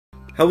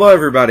Hello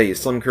everybody,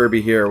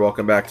 SlimKirby here.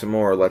 Welcome back to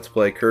more Let's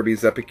Play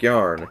Kirby's Epic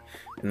Yarn.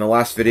 In the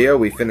last video,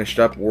 we finished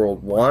up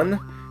World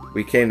 1,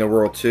 we came to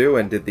World 2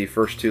 and did the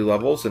first two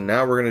levels, and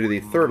now we're going to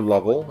do the third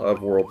level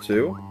of World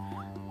 2.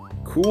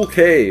 Cool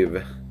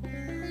Cave.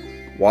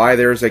 Why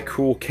there's a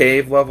cool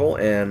cave level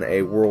in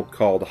a world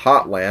called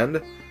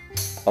Hotland,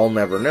 I'll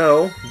never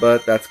know,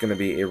 but that's going to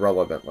be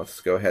irrelevant.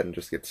 Let's go ahead and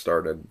just get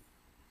started.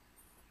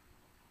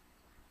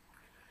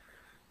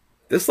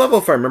 This level,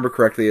 if I remember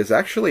correctly, is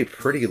actually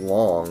pretty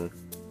long,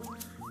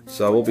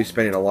 so we'll be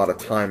spending a lot of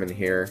time in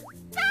here.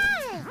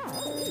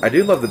 I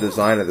do love the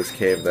design of this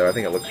cave, though. I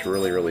think it looks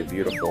really, really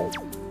beautiful.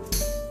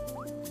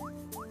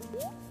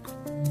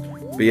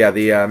 But yeah,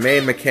 the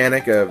main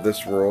mechanic of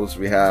this world is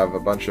we have a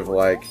bunch of,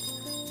 like,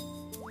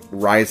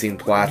 rising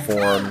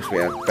platforms, we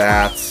have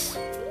bats,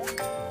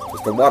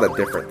 just a lot of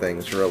different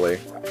things, really.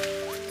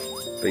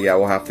 But yeah,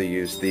 we'll have to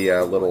use the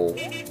little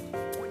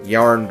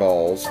yarn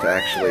balls to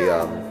actually,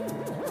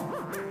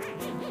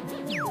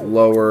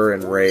 lower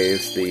and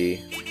raise the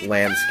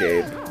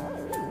landscape.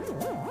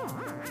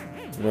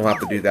 And we'll have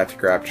to do that to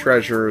grab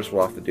treasures,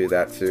 we'll have to do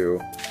that to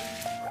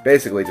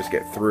basically just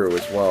get through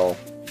as well.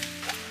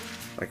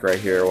 Like right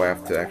here, we'll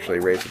have to actually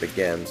raise it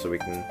again so we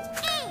can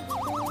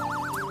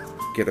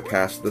get it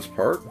past this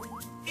part.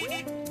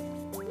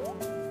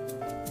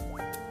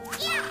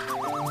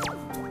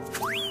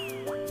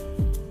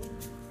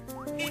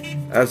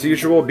 As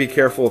usual, be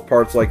careful of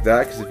parts like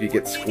that, because if you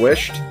get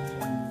squished,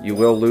 you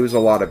will lose a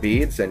lot of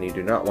beads, and you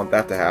do not want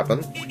that to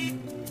happen.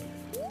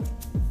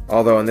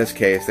 Although in this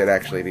case, they'd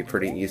actually be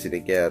pretty easy to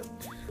get.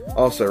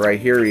 Also, right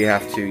here, you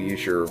have to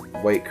use your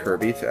weight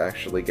Kirby to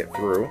actually get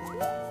through.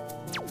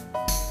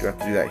 Do I have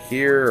to do that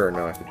here, or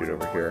no, I have to do it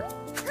over here?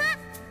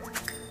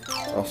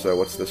 Also,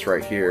 what's this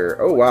right here?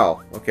 Oh,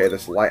 wow. Okay,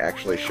 this light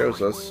actually shows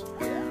us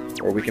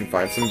where we can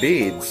find some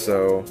beads,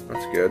 so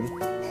that's good.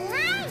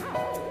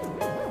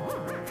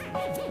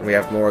 And we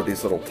have more of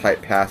these little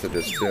tight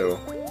passages, too.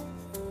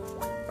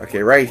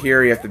 Okay, right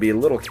here you have to be a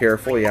little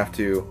careful. You have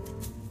to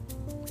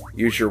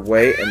use your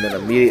weight and then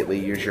immediately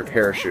use your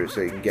parachute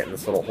so you can get in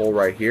this little hole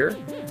right here,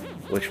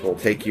 which will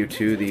take you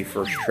to the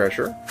first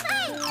treasure.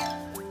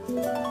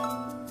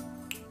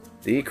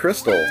 The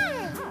crystal.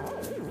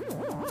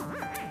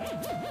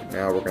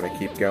 Now we're going to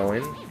keep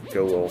going,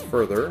 go a little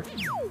further.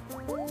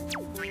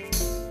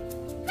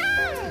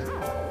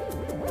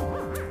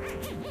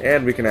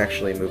 And we can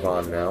actually move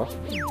on now.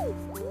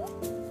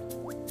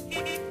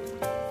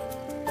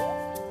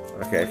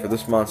 Okay, for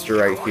this monster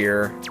right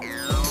here,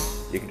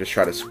 you can just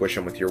try to squish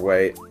him with your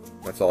weight.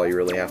 That's all you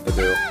really have to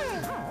do.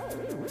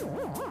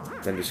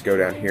 Then just go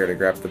down here to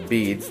grab the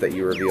beads that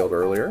you revealed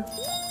earlier.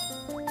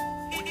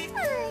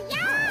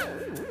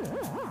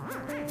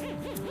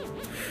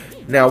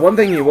 Now, one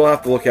thing you will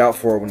have to look out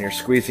for when you're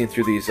squeezing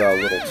through these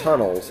little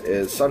tunnels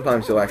is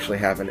sometimes you'll actually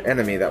have an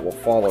enemy that will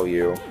follow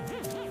you,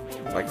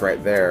 like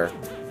right there.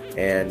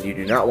 And you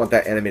do not want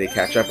that enemy to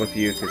catch up with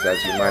you, because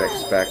as you might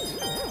expect,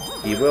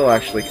 he will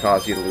actually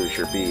cause you to lose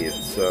your beads,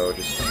 so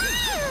just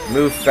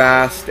move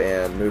fast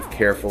and move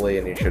carefully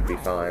and you should be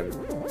fine.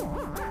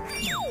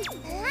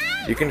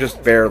 You can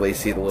just barely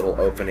see the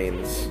little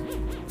openings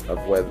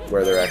of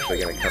where they're actually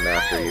going to come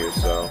after you,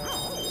 so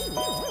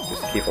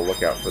just keep a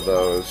lookout for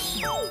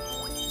those.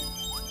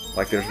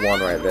 Like there's one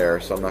right there,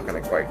 so I'm not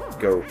going to quite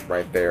go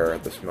right there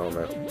at this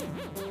moment.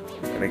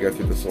 I'm going to go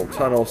through this little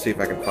tunnel, see if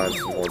I can find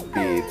some more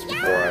beads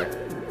before I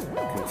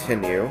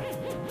continue.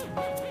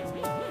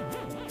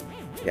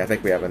 Yeah, I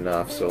think we have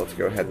enough, so let's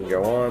go ahead and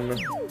go on.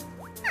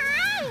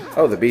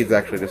 Oh, the beads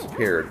actually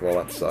disappeared. Well,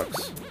 that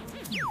sucks.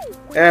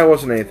 It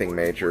wasn't anything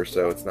major,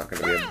 so it's not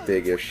going to be a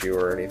big issue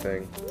or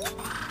anything.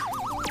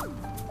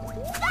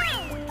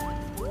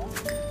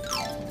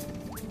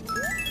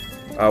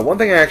 One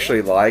thing I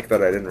actually like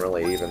that I didn't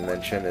really even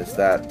mention is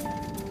that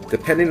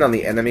depending on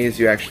the enemies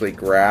you actually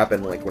grab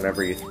and like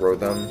whenever you throw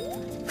them,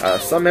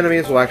 some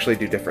enemies will actually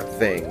do different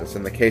things.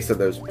 In the case of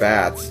those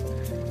bats,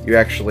 you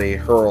actually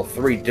hurl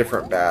 3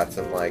 different bats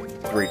in like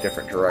 3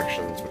 different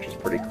directions, which is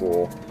pretty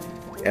cool.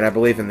 And I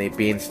believe in the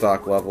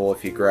beanstalk level,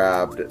 if you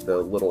grabbed the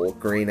little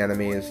green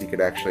enemies, you could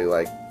actually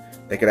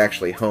they could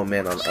actually home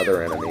in on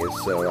other enemies,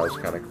 so that was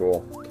kind of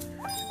cool.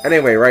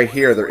 Anyway, right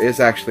here there is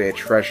actually a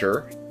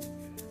treasure,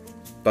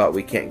 but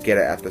we can't get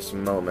it at this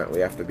moment. We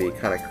have to be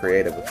kind of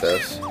creative with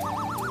this.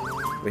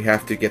 We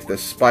have to get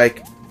this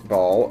spike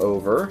ball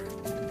over,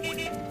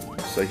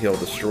 so he'll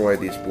destroy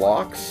these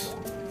blocks.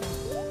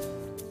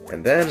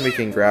 And then we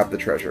can grab the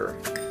treasure.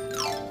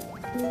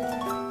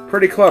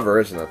 Pretty clever,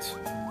 isn't it?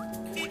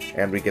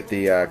 And we get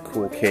the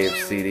Cool Cave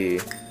CD.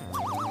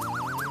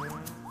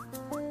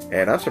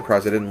 And I'm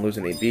surprised I didn't lose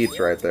any beads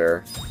right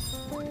there.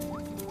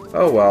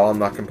 Oh well, I'm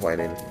not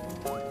complaining.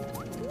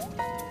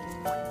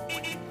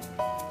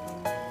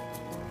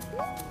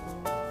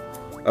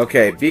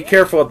 Okay, be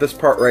careful at this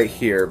part right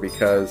here,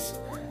 because,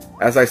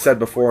 as I said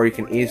before, you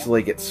can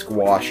easily get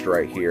squashed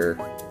right here.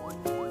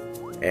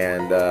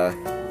 And,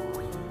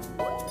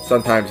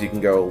 sometimes you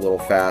can go a little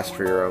fast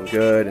for your own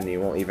good, and you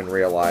won't even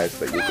realize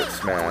that you get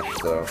smashed,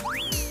 so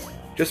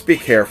Just be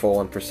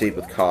careful and proceed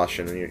with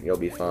caution, and you'll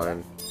be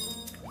fine.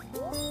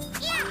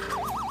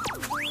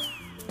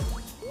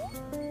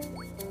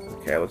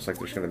 Okay, looks like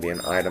there's going to be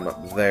an item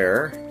up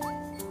there.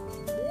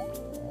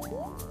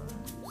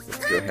 So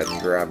let's go ahead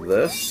and grab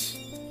this.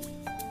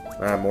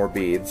 More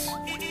beads.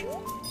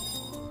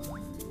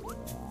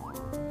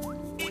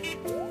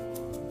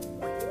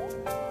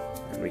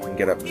 And we can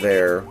get up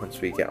there once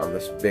we get on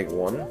this big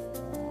one.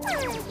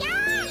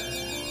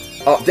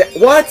 Oh,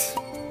 what?!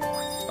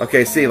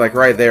 Okay, see, like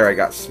right there I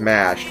got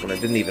smashed when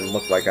it didn't even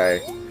look like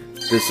I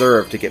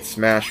deserved to get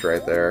smashed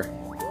right there.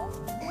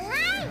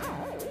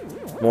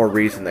 More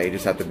reason that you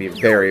just have to be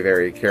very,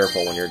 very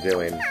careful when you're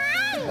doing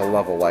a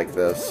level like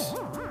this.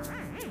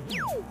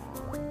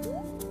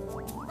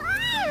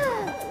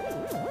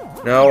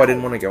 No, I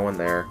didn't want to go in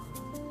there.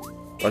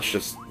 Let's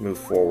just move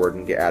forward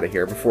and get out of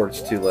here before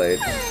it's too late.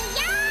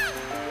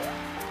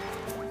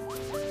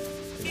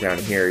 And down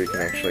here you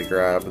can actually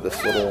grab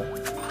this little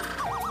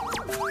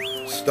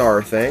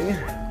star thing.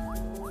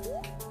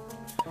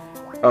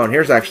 Oh, and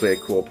here's actually a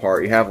cool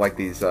part. You have like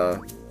these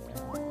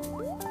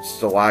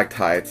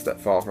stalactites that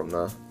fall from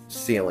the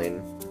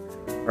ceiling.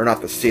 Or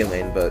not the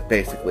ceiling, but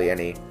basically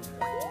any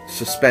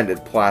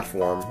suspended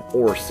platform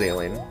or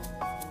ceiling.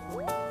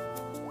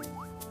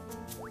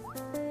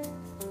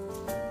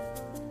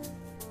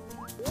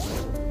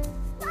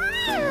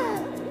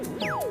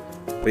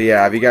 But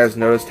yeah, have you guys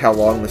noticed how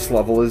long this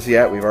level is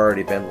yet? We've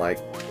already been like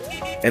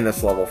in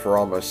this level for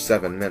almost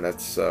 7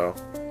 minutes, so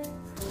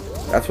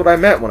that's what I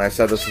meant when I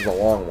said this is a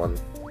long one.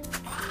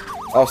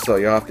 Also,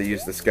 you'll have to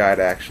use this guy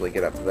to actually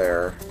get up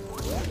there.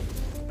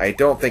 I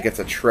don't think it's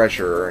a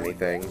treasure or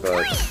anything,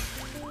 but I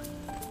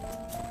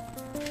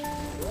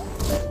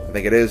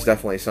think it is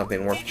definitely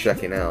something worth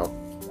checking out.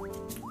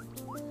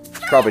 It's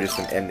probably just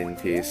an ending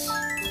piece.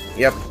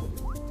 Yep.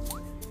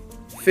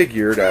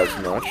 Figured as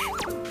much.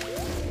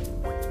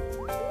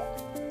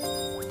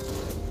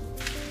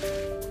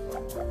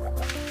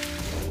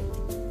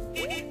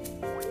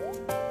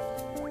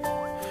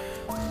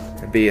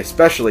 And be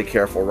especially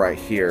careful right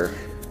here.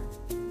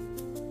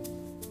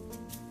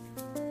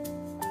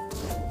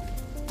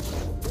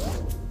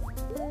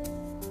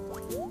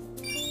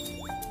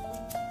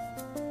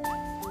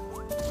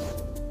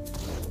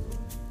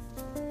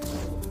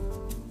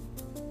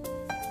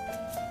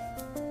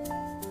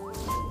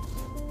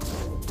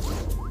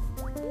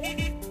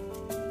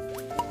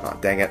 Oh,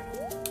 dang it.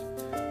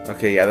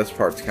 Okay, yeah, this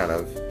part's kind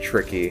of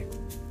tricky.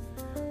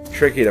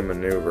 Tricky to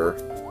maneuver.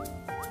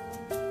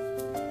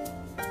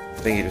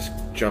 I think you just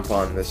jump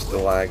on this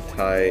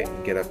stalactite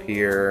and get up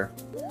here.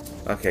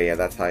 Okay, yeah,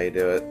 that's how you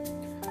do it.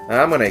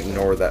 I'm gonna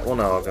ignore that. Well,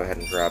 no, I'll go ahead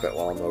and grab it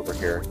while I'm over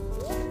here.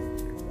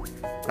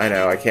 I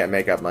know, I can't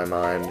make up my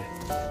mind.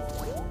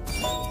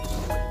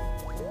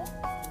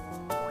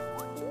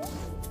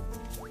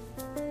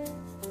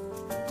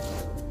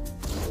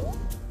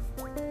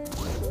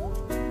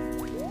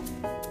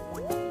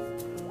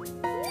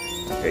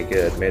 Okay,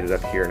 good. Made it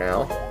up here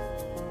now.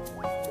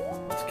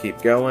 Let's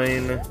keep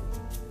going.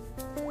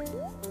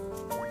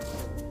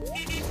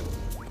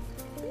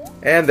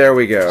 And there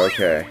we go.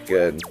 Okay,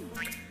 good.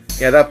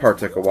 Yeah, that part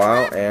took a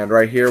while. And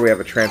right here we have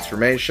a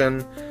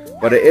transformation.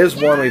 But it is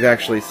one we've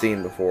actually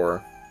seen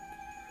before.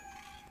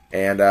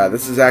 And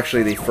this is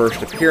actually the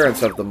first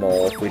appearance of the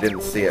mole, if we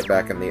didn't see it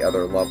back in the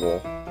other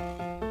level.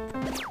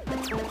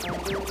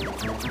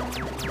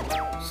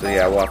 So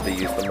yeah, we'll have to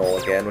use the mole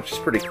again, which is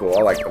pretty cool.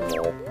 I like the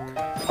mole.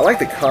 I like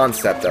the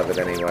concept of it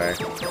anyway.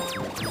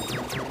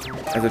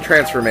 As a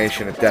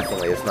transformation, it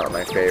definitely is not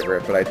my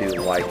favorite, but I do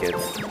like it.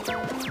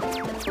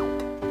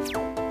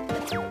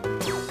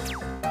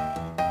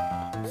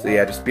 So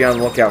yeah, just be on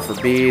the lookout for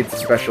beads,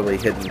 especially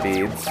hidden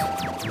beads.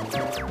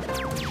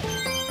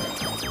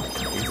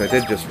 Because I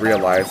did just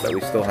realize that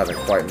we still haven't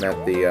quite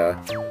met the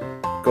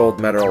gold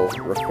medal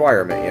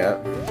requirement yet.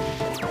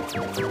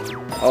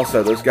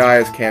 Also, those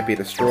guys can't be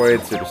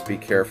destroyed, so just be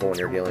careful when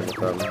you're dealing with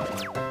them.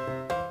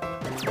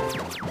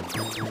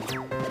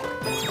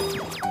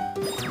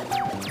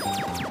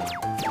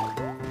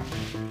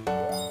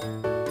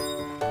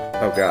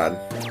 Oh god.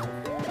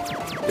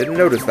 Didn't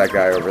notice that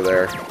guy over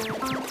there.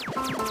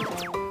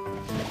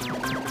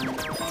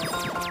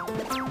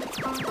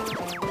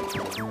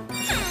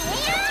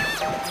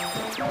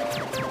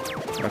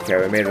 Okay,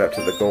 we made it up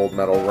to the gold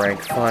medal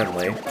rank,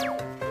 finally.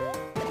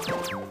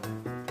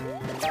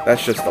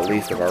 That's just the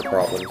least of our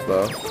problems,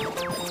 though.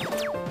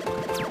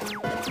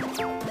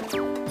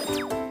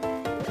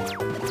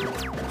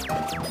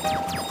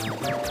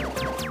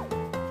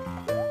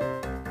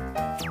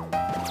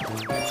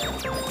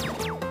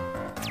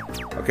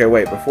 Okay,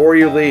 wait, before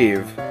you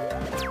leave,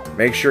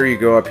 make sure you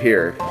go up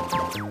here.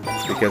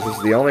 Because this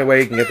is the only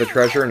way you can get the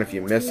treasure, and if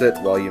you miss it,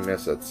 well, you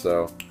miss it.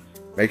 So,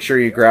 make sure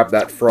you grab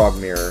that frog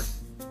mirror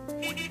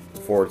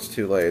before it's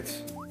too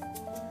late.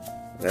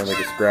 And then we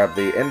just grab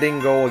the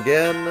ending goal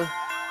again.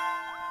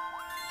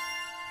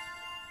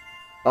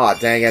 Aw,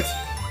 dang it.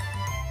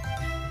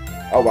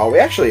 Oh, wow, we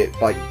actually,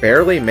 like,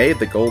 barely made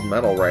the gold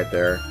medal right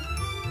there.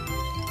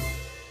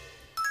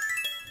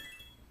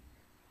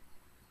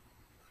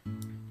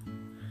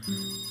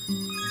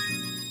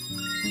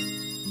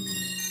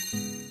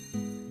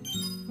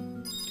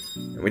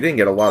 And we didn't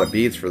get a lot of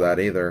beads for that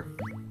either.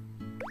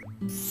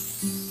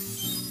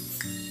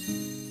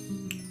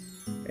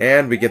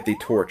 And we get the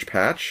torch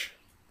patch.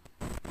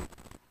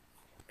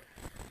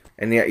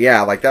 And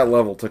yeah, like that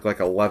level took like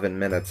 11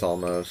 minutes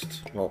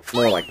almost. Well,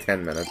 more like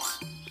 10 minutes.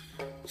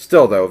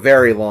 Still though,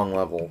 very long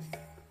level.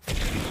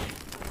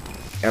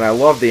 And I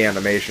love the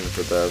animation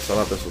for this. I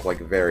thought this was like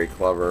very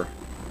clever.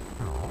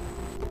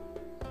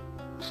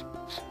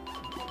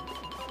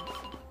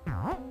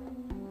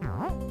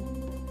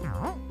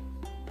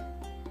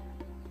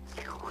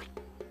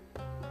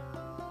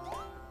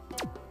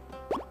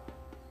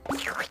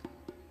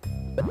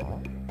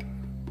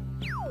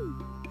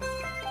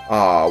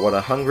 Aw, what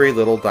a hungry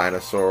little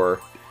dinosaur.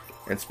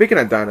 And speaking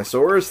of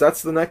dinosaurs,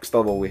 that's the next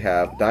level we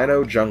have,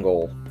 Dino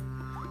Jungle.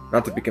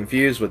 Not to be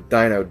confused with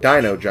Dino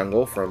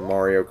Jungle from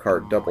Mario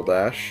Kart Double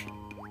Dash.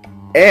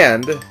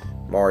 And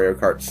Mario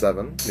Kart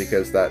 7,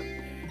 because that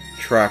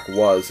track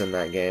was in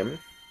that game.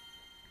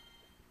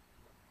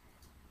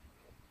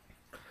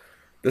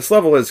 This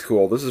level is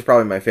cool. This is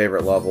probably my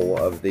favorite level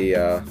of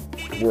the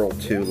World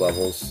 2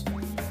 levels.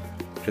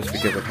 Just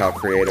because of how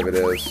creative it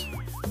is.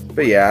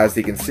 But yeah, as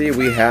you can see,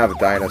 we have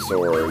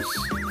dinosaurs.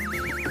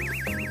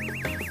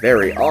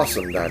 Very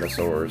awesome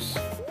dinosaurs.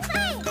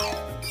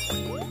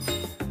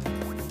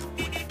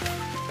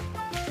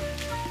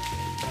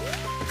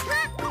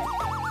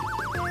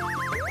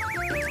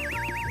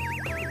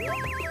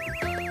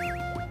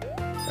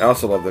 I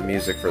also love the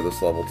music for this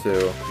level,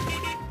 too.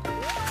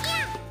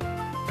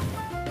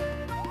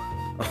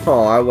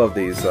 Oh, I love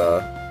these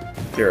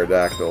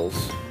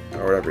pterodactyls,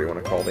 or whatever you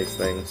want to call these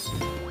things.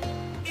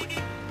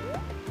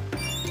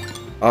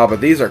 Oh,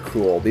 but these are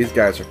cool. These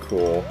guys are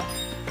cool.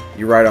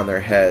 You ride on their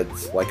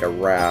heads like a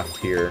raft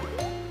here.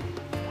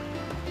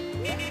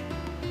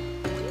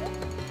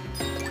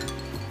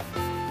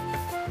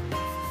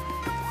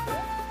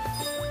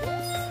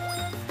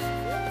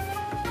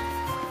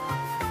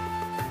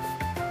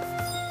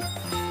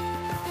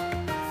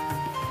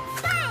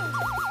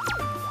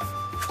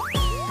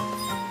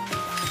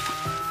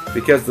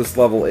 Because this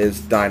level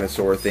is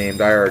dinosaur themed,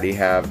 I already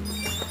have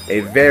a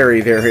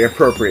very, very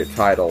appropriate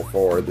title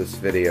for this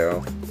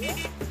video.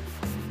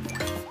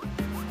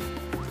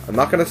 I'm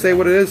not going to say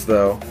what it is,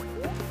 though.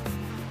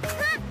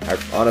 I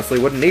honestly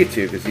wouldn't need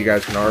to, because you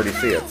guys can already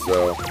see it,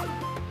 so...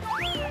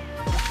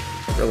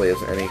 really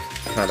isn't any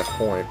kind of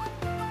point.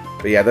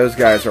 But yeah, those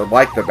guys are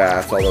like the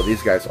bats, although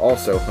these guys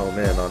also home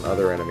in on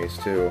other enemies,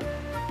 too.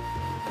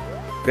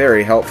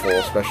 Very helpful,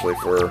 especially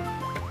for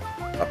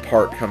a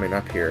part coming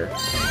up here.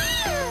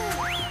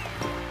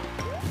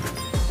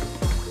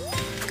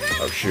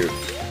 Oh, shoot.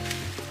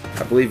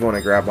 I believe you want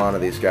to grab onto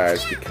these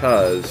guys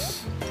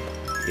because...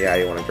 yeah,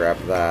 you want to grab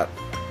that.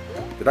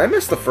 Did I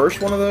miss the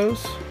first one of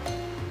those?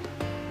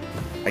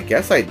 I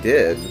guess I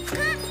did.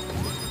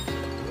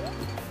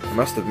 I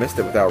must have missed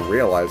it without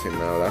realizing,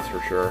 though, that's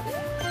for sure.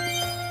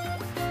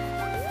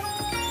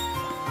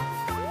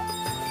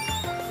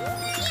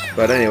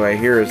 But anyway,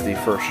 here is the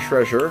first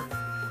treasure.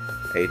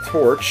 A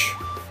torch.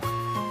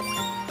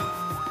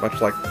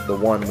 Much like the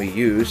one we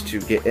used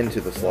to get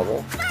into this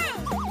level.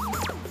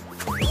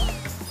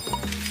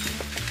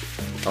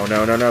 Oh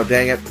no, no, no,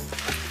 dang it.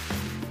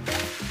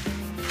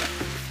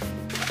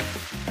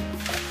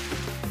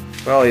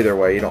 Well, either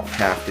way, you don't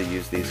have to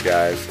use these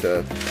guys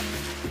to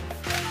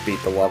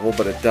beat the level,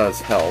 but it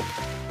does help.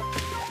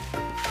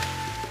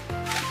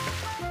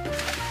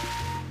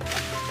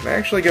 Can I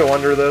actually go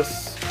under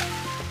this?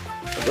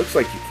 It looks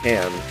like you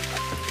can.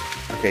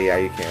 Okay, yeah,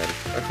 you can.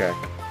 Okay.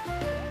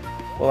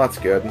 Well, that's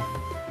good.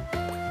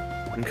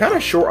 I'm kind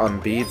of short on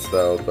beads,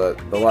 though, but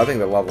I think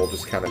the level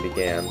just kind of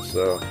began,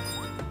 so...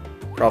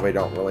 probably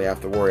don't really have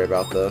to worry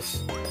about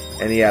this.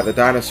 And yeah, the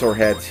dinosaur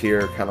heads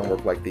here kind of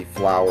look like the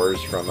flowers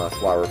from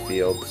flower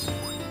fields.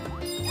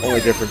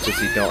 Only difference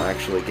is you don't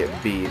actually get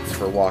beads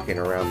for walking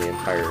around the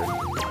entire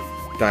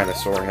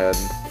dinosaur head.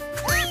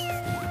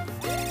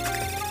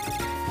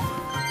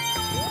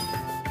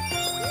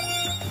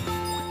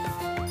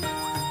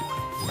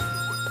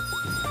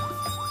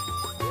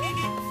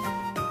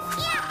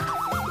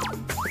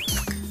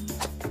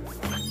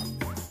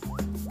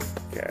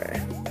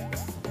 Okay.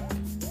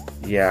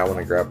 Yeah, I want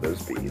to grab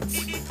those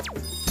beads.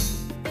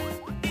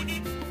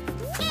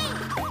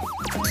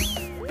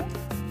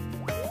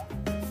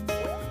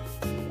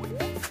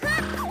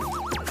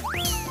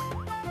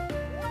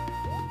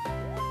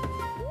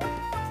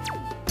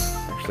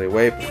 Actually,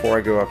 wait, before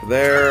I go up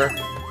there...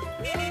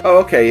 oh,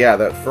 okay, yeah,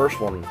 that first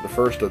one, the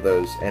first of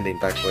those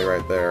ending's actually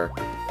right there.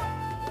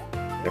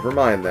 Never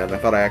mind then, I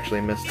thought I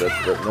actually missed it,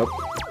 but nope.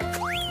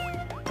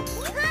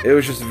 It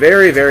was just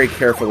very, very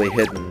carefully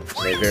hidden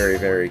in a very,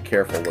 very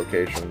careful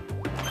location.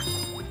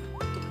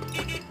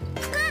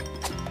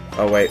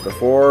 Oh wait,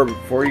 before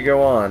you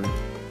go on...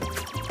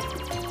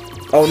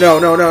 oh no,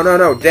 no, no, no,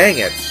 no, dang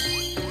it!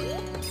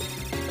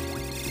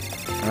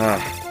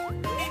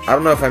 I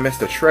don't know if I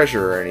missed a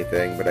treasure or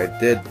anything, but I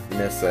did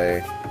miss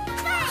a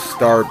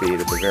star bead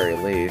at the very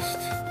least.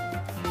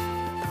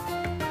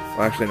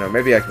 Well, actually no,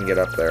 maybe I can get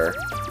up there.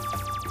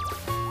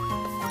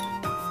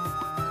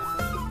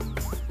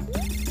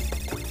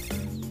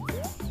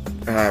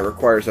 It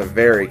requires a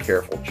very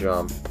careful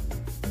jump.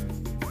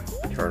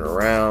 Turn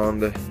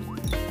around.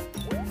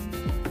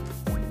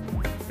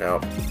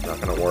 Nope,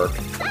 not gonna work.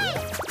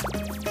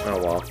 Oh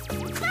well.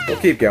 We'll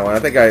keep going. I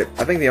think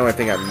the only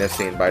thing I'm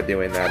missing by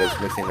doing that is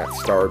missing that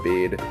star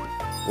bead,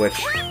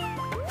 which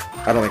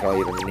I don't think I'll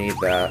even need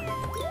that.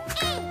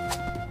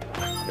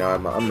 No,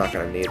 I'm not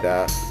gonna need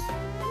that.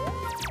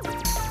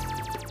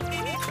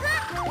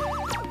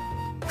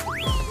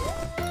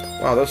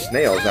 Wow, those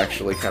snails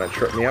actually kind of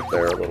tripped me up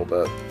there a little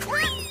bit.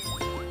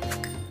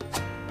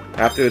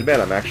 I have to admit,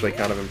 I'm actually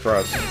kind of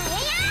impressed.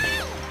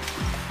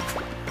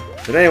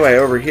 But anyway,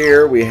 over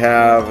here we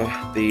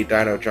have the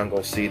Dino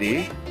Jungle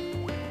CD.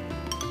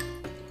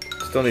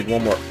 Still need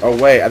one more. Oh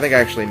wait, I think I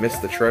actually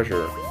missed the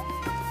treasure.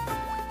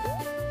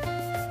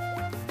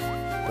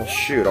 Well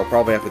shoot, I'll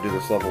probably have to do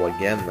this level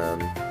again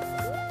then.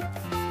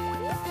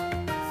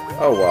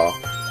 Oh well.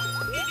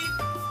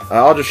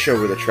 I'll just show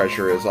where the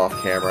treasure is off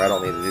camera. I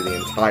don't need to do the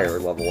entire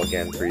level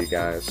again for you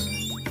guys.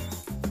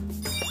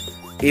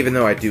 Even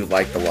though I do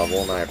like the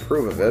level and I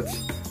approve of it,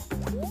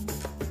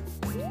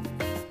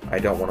 I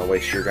don't want to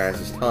waste your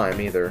guys' time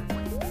either.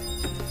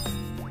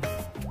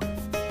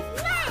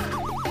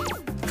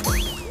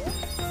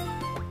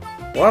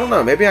 Well, I don't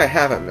know. Maybe I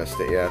haven't missed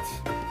it yet.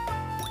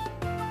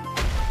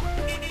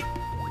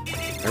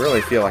 I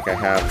really feel like I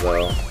have,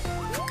 though.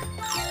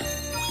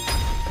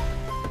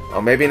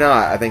 Oh, maybe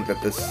not. I think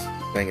that this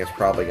thing is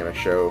probably going to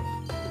show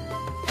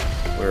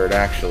where it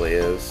actually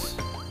is.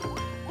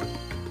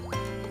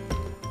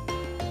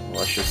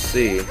 Let's just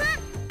see.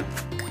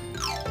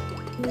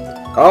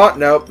 Oh,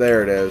 nope.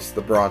 There it is.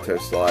 The Bronto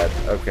slide.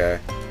 Okay.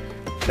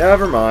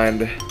 Never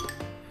mind.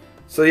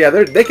 So yeah,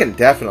 they can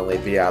definitely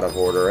be out of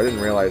order. I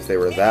didn't realize they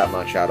were that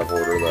much out of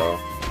order, though.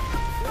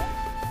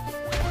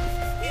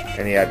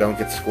 And yeah, don't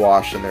get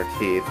squashed in their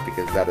teeth,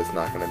 because that is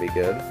not going to be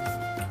good.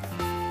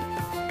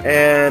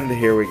 And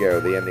here we go.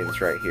 The ending's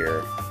right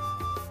here.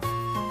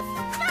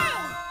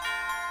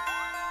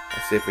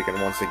 Let's see if we can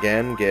once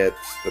again get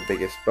the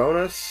biggest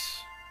bonus.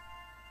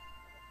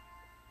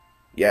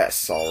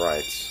 Yes,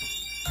 alright.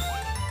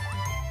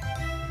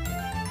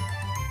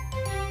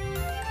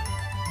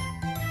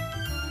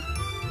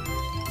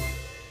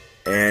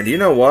 And you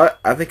know what?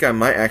 I think I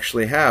might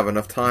actually have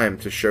enough time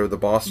to show the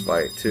boss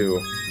fight, too.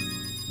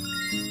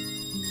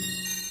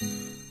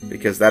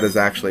 Because that is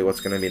actually what's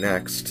going to be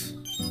next.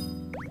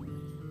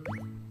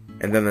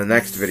 And then the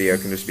next video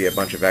can just be a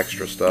bunch of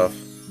extra stuff.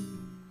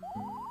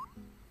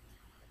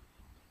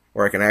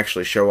 Where I can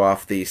actually show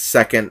off the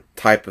second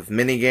type of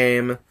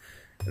minigame,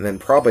 and then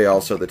probably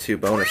also the 2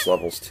 bonus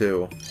levels,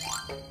 too.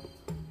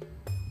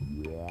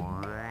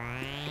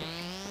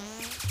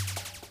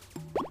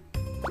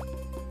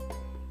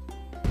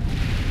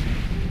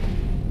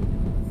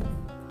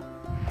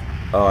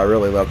 Oh, I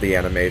really love the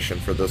animation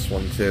for this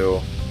one,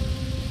 too.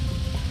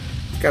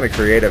 It's kind of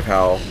creative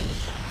how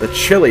the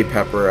chili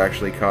pepper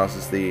actually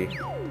causes the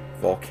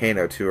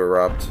volcano to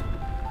erupt.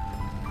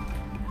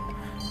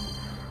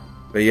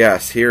 But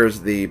yes,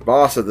 here's the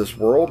boss of this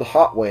world,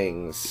 Hot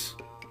Wings.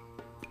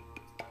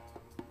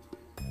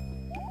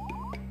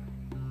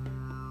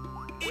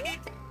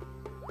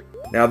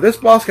 Now, this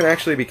boss can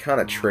actually be kind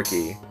of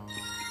tricky.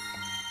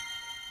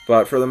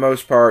 But for the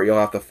most part, you'll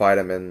have to fight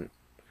him in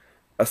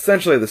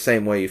essentially the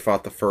same way you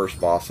fought the first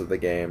boss of the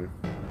game.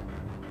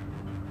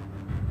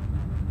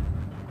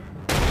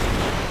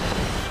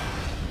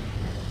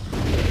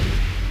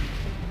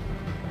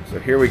 So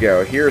here we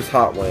go. Here's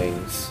Hot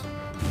Wings.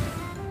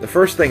 The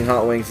first thing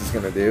Hot Wings is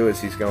going to do is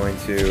he's going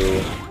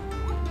to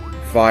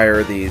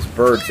fire these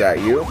birds at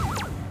you,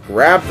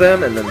 grab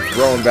them, and then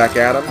throw them back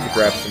at him to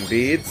grab some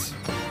beads.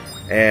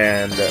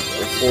 And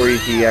before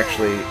he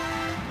actually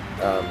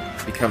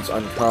becomes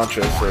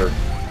unconscious, or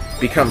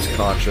becomes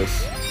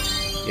conscious,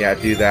 yeah,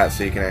 do that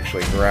so you can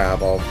actually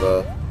grab all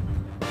the...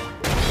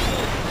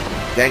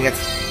 Dang it!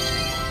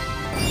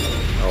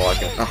 Oh, I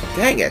can... Oh,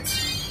 dang it!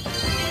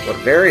 What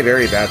very,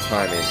 very bad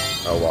timing.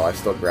 Oh well, I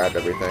still grabbed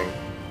everything.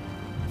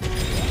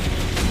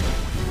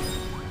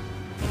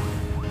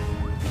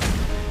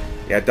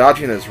 Yeah,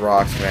 dodging those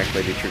rocks can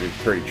actually be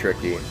pretty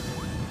tricky.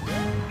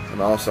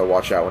 And also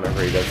watch out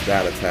whenever he does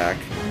that attack.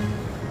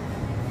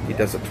 He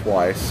does it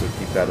twice, so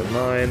keep that in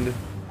mind.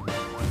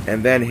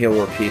 And then he'll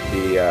repeat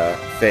the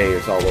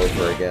phase all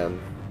over again.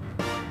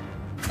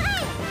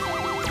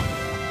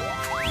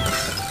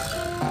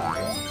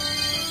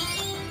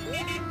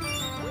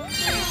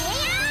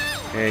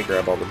 Okay,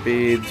 grab all the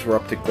beads. We're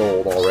up to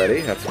gold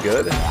already. That's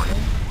good.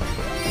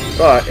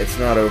 But it's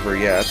not over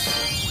yet.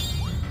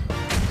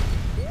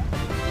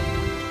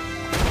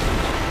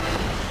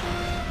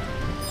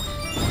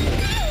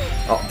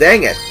 Oh,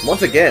 dang it!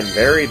 Once again,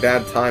 very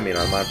bad timing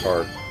on my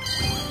part.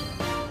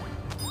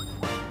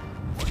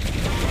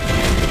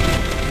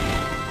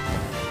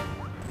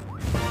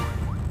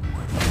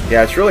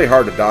 Yeah, it's really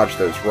hard to dodge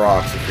those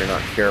rocks if you're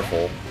not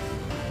careful.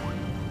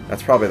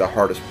 That's probably the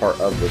hardest part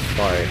of this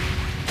fight.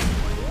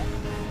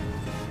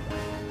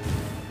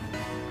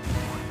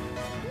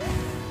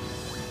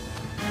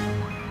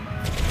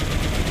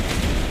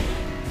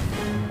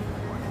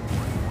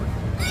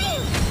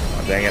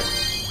 Dang it.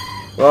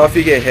 Well, if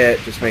you get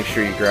hit, just make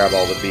sure you grab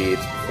all the beads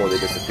before they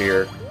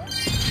disappear.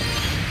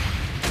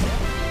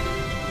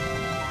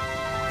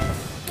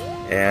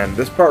 And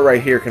this part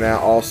right here can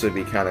also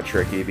be kind of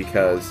tricky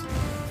because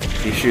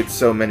he shoots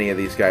so many of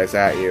these guys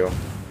at you.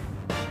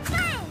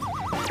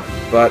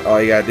 But all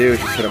you gotta do is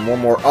just hit him one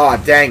more. Aw,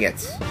 dang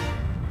it!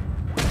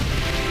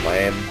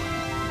 Lame.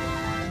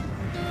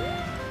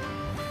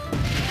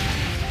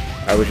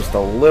 I was just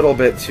a little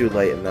bit too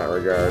late in that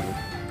regard.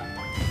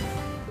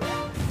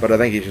 But I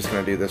think he's just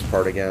gonna do this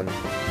part again.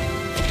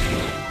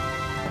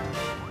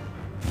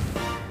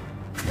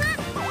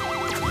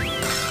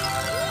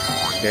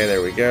 Okay,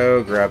 there we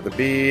go. Grab the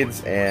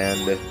beads,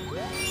 and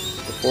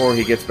before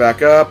he gets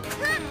back up,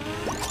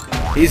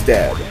 he's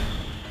dead.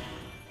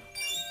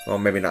 Well,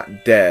 maybe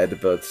not dead,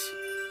 but...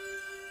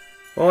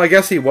 Well, I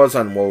guess he was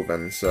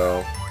unwoven,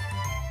 so...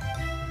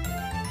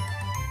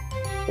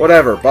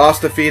 Whatever. Boss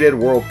defeated,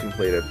 world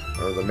completed.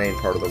 Or the main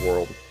part of the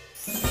world.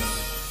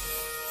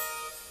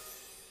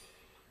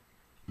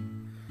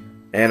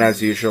 And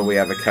as usual, we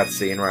have a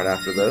cutscene right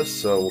after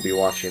this, so we'll be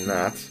watching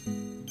that.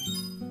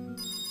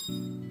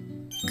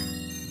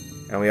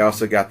 And we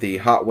also got the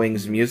Hot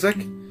Wings music,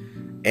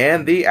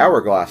 and the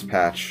Hourglass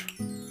patch.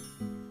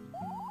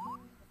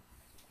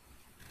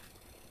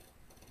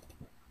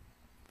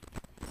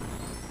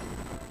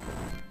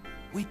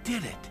 We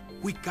did it!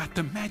 We got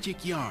the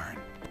magic yarn!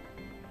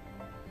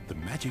 The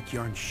magic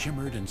yarn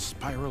shimmered and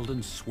spiraled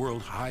and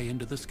swirled high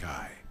into the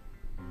sky.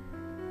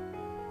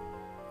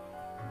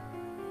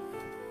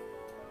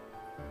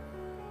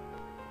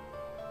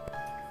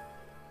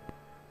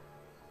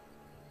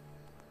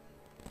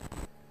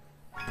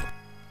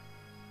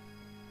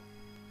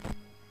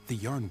 The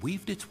yarn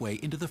weaved its way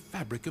into the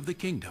fabric of the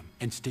kingdom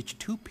and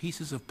stitched two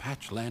pieces of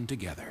patch land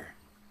together.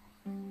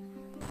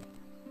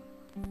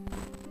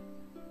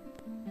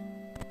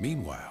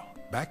 Meanwhile,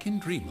 back in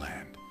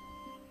Dreamland,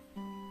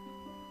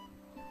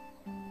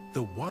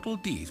 the Waddle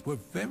Dees were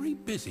very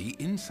busy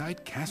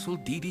inside Castle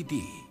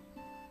DDD.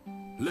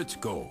 "Let's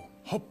go!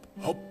 Hop,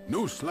 hop,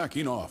 no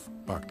slacking off!"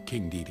 barked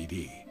King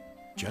DDD.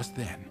 Just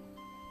then,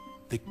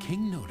 the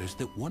king noticed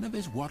that one of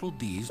his Waddle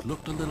Dees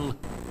looked a little...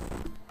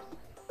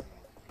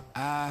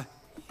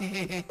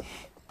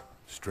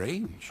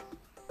 strange.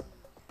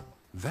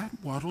 That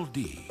Waddle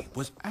Dee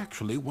was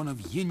actually one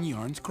of Yin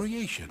Yarn's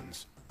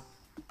creations.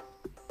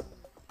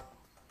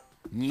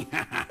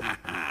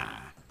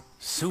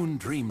 Soon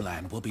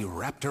Dreamland will be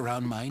wrapped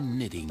around my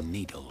knitting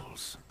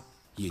needles,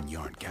 Yin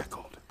Yarn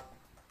cackled.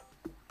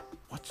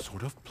 What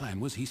sort of plan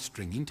was he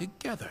stringing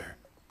together?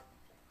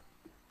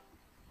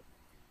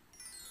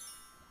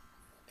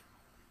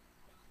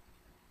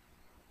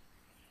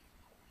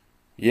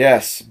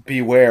 Yes,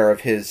 beware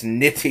of his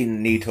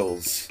knitting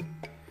needles.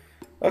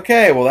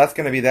 Okay, well that's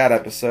going to be that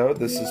episode.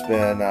 This has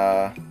been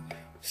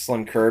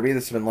SlimKirby.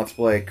 This has been Let's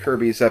Play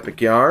Kirby's Epic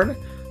Yarn.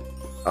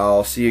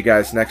 I'll see you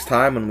guys next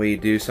time when we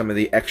do some of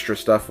the extra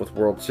stuff with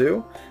World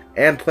 2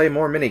 and play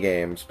more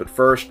minigames. But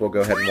first, we'll go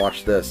ahead and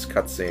watch this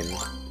cutscene.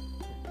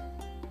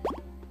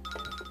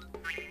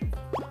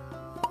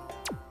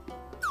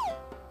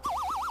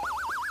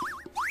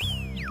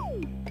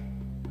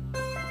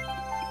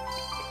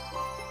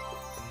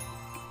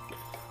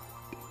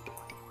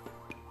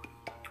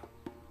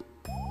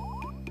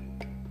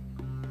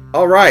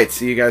 Alright,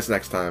 see you guys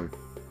next time.